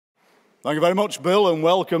Thank you very much, Bill, and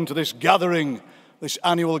welcome to this gathering, this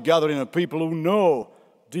annual gathering of people who know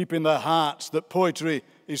deep in their hearts that poetry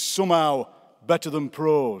is somehow better than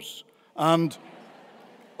prose. And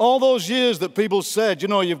all those years that people said, you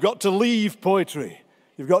know, you've got to leave poetry,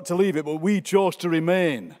 you've got to leave it, but we chose to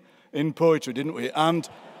remain in poetry, didn't we? And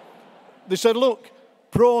they said, look,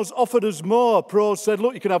 prose offered us more. Prose said,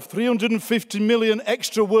 look, you can have 350 million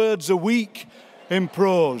extra words a week in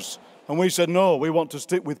prose. And we said, no, we want to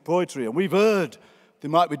stick with poetry. And we've heard they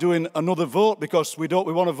might be doing another vote because we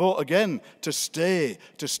want to vote again to stay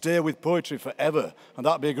with poetry forever. And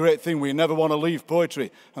that'd be a great thing. We never want to leave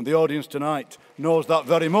poetry. And the audience tonight knows that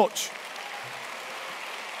very much.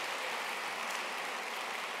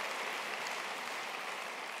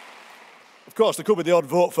 Of course, there could be the odd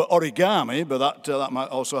vote for origami, but that might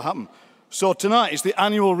also happen. So tonight is the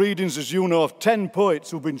annual readings, as you know, of 10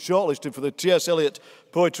 poets who've been shortlisted for the T.S. Eliot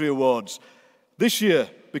Poetry Awards. This year,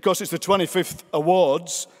 because it's the 25th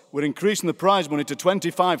awards, we're increasing the prize money to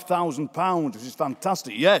 £25,000, which is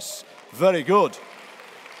fantastic. Yes, very good.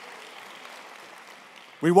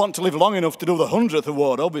 We want to live long enough to do the 100th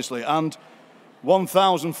award, obviously, and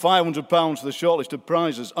 £1,500 for the shortlisted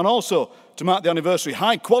prizes. And also, to mark the anniversary,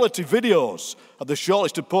 high-quality videos of the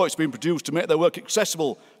shortlisted poets being produced to make their work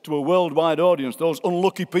accessible to a worldwide audience, those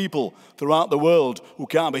unlucky people throughout the world who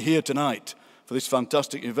can't be here tonight for this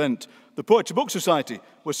fantastic event. The Poetry Book Society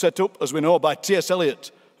was set up, as we know, by T.S. Eliot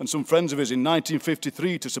and some friends of his in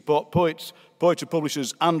 1953 to support poets, poetry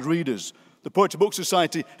publishers and readers. The Poetry Book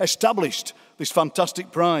Society established this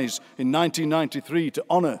fantastic prize in 1993 to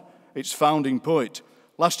honour its founding poet.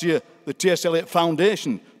 Last year, the T.S. Eliot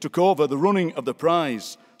Foundation took over the running of the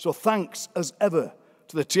prize. So thanks, as ever,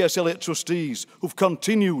 to the T.S. Eliot trustees who've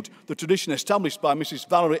continued the tradition established by Mrs.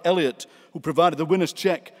 Valerie Eliot, who provided the winner's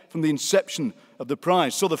cheque from the inception of the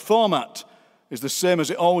prize. So the format is the same as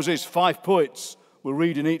it always is. 5 poets will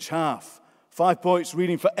read in each half. 5 poets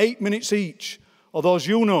reading for 8 minutes each. Although, as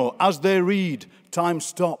you know, as they read, time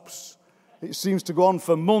stops. It seems to go on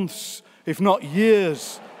for months, if not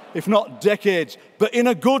years, if not decades, but in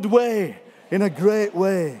a good way, in a great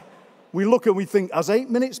way. We look and we think, has 8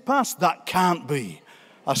 minutes passed? That can't be.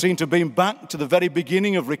 I seem to have been back to the very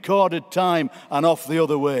beginning of recorded time and off the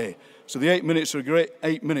other way. So the 8 minutes are a great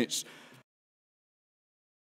 8 minutes.